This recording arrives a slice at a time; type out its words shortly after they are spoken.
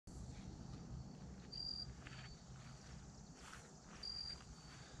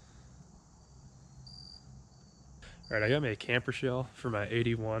Alright, I got me a camper shell for my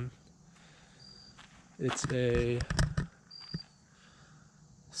 81. It's a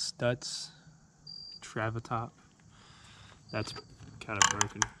Stutz Travatop. That's kind of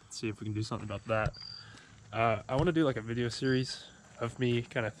broken. Let's see if we can do something about that. I want to do like a video series of me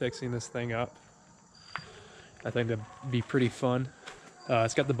kind of fixing this thing up. I think that'd be pretty fun.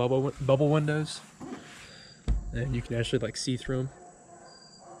 It's got the bubble windows, and you can actually like see through them,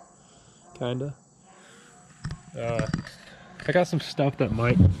 kinda. I got some stuff that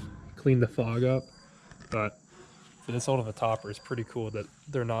might clean the fog up, but for this old of a topper, it's pretty cool that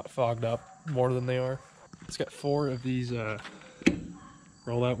they're not fogged up more than they are. It's got 4 of these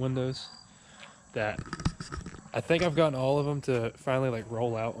rollout windows that I think I've gotten all of them to finally like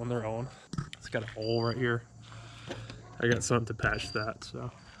roll out on their own. It's got a hole right here. I got something to patch that,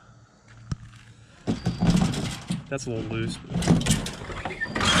 so that's a little loose.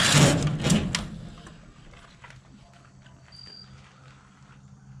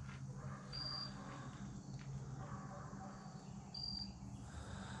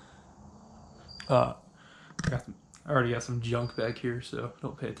 I already got some junk back here, so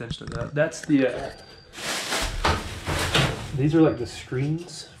don't pay attention to that. That's the these are like the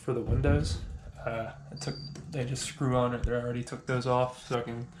screens for the windows. They just screw on it. They already took those off, so I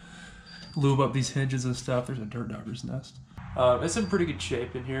can lube up these hinges and stuff. There's a dirt dogger's nest. It's in pretty good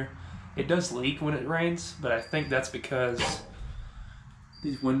shape in here. It does leak when it rains, but I think that's because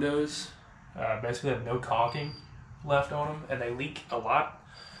these windows basically have no caulking left on them, and they leak a lot.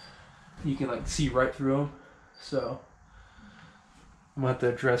 You can like see right through them, so I'm gonna have to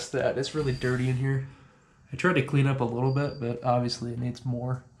address that. It's really dirty in here. I tried to clean up a little bit, but obviously it needs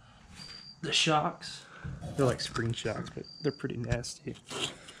more. The shocks, they're like spring shocks, but they're pretty nasty.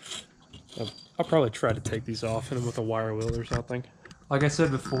 I'll probably try to take these off and with a wire wheel or something. Like I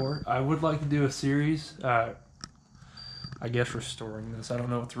said before, I would like to do a series, I guess restoring this. I don't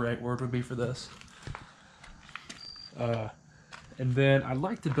know what the right word would be for this. And then I'd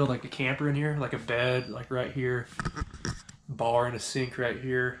like to build like a camper in here, like a bed, like right here, bar and a sink right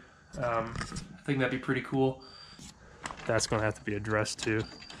here. I think that'd be pretty cool. That's gonna have to be addressed too.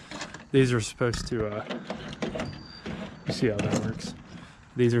 These are supposed to, you see how that works.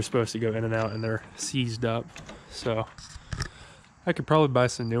 These are supposed to go in and out and they're seized up. So I could probably buy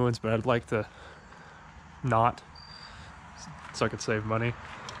some new ones, but I'd like to not, so I could save money.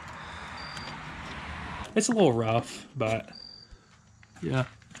 It's a little rough, but yeah.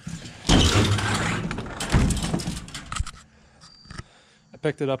 I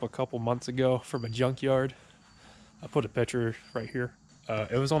picked it up a couple months ago from a junkyard. I put a picture right here.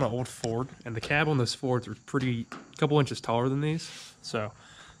 It was on an old Ford, and the cab on those Fords were a couple inches taller than these, so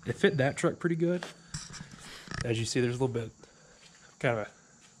it fit that truck pretty good. As you see, there's a little bit kind of a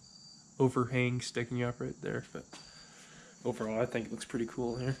overhang sticking up right there, but overall I think it looks pretty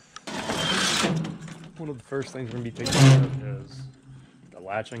cool in here. One of the first things we're going to be taking care of is the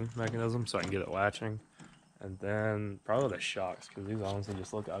latching mechanism, so I can get it latching, and then probably the shocks, because these honestly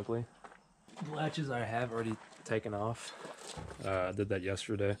just look ugly. The latches I have already taken off. I did that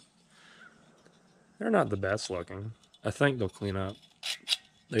yesterday. They're not the best looking. I think they'll clean up.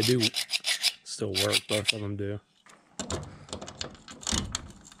 They do still work, both of them do.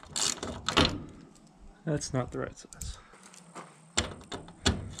 That's not the right size.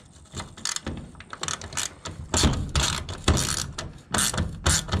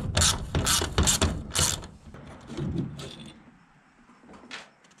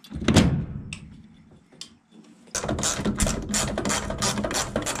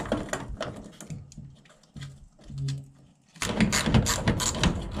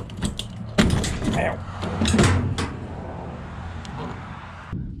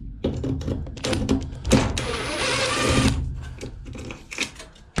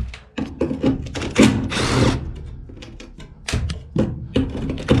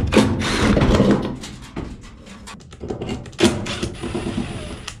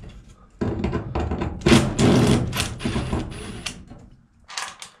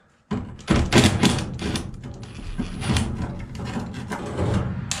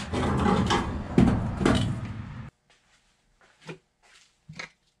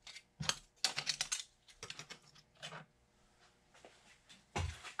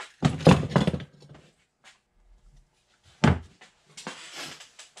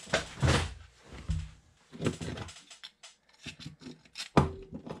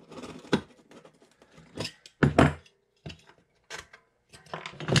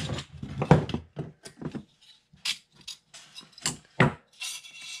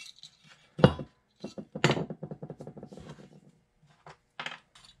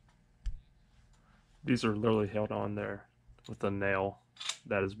 These are literally held on there with a nail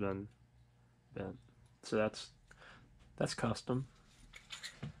that has been bent. So that's custom.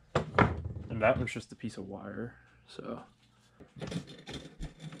 And that one's just a piece of wire. So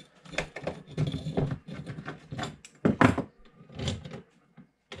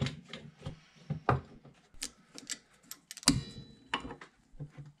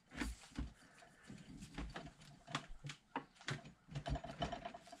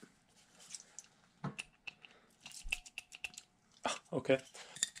okay.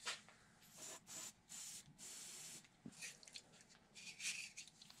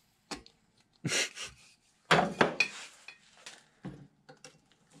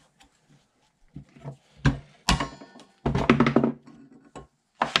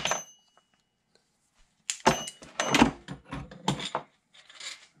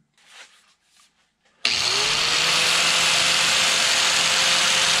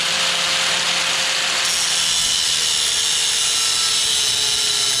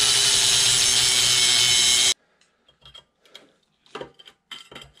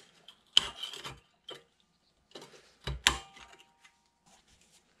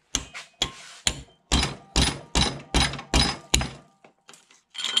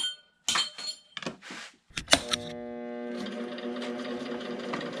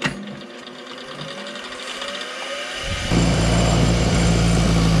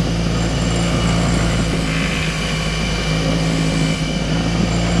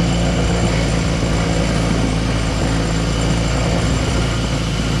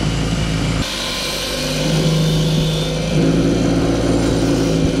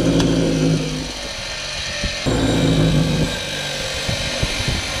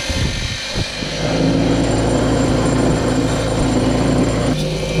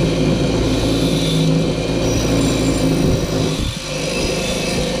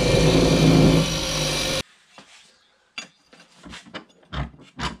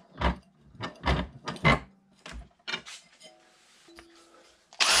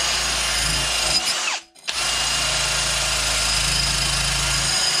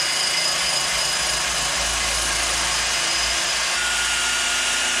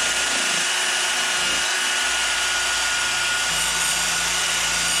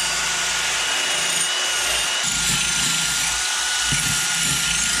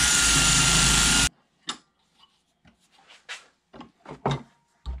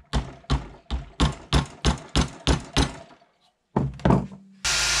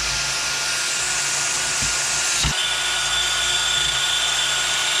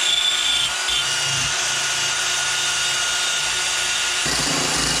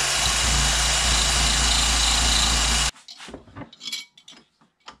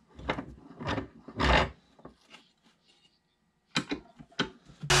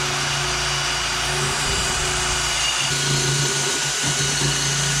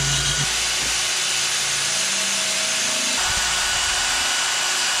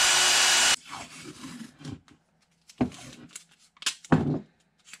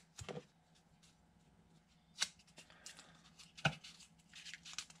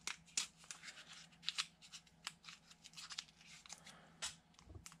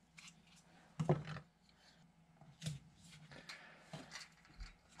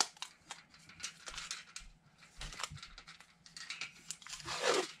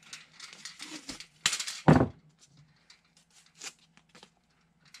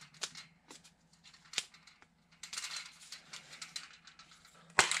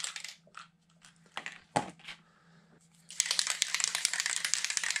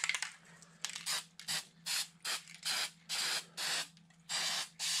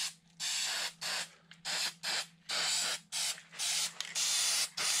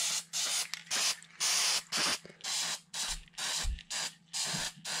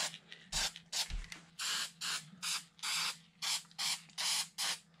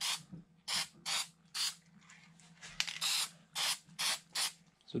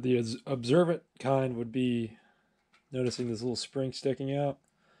 So the observant kind would be noticing this little spring sticking out.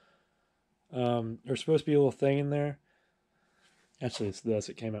 There's supposed to be a little thing in there. Actually, it's this.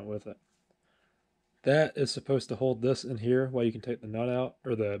 It came out with it. That is supposed to hold this in here while you can take the nut out,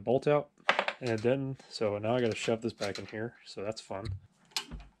 or the bolt out. And it didn't. So now I got to shove this back in here. So that's fun.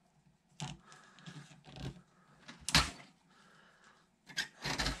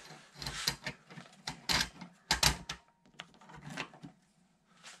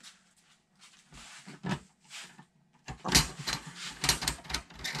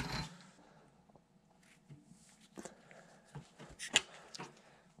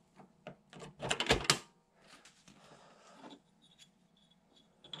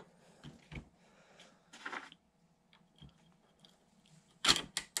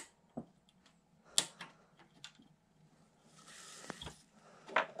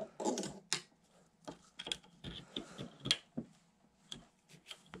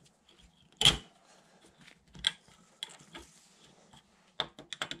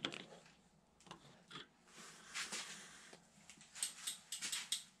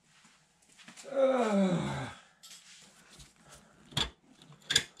 There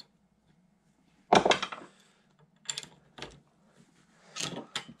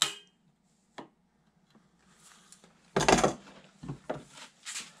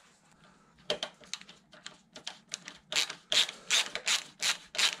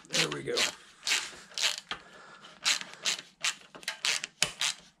we go.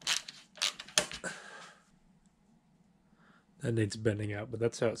 That needs bending out, but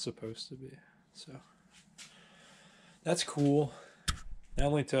that's how it's supposed to be. So that's cool. That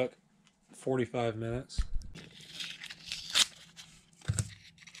only took 45 minutes.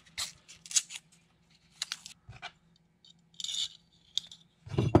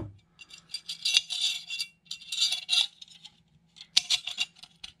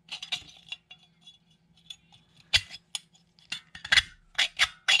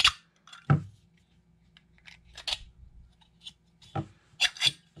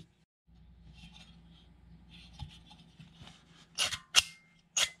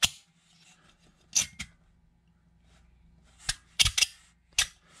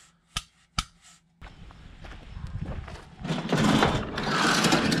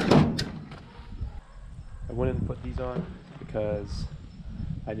 I went and put these on because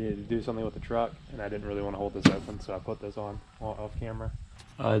I needed to do something with the truck and I didn't really want to hold this open, so I put this on off camera.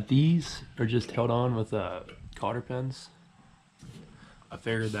 These are just held on with cotter pins. I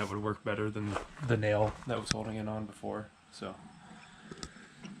figured that would work better than the nail that was holding it on before, so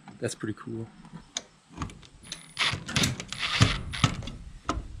that's pretty cool.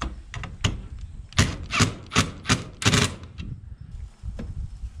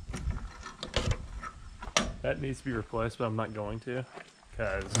 That needs to be replaced, but I'm not going to,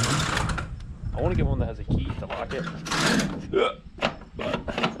 because I want to get one that has a key to lock it, but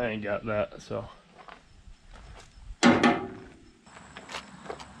I ain't got that, so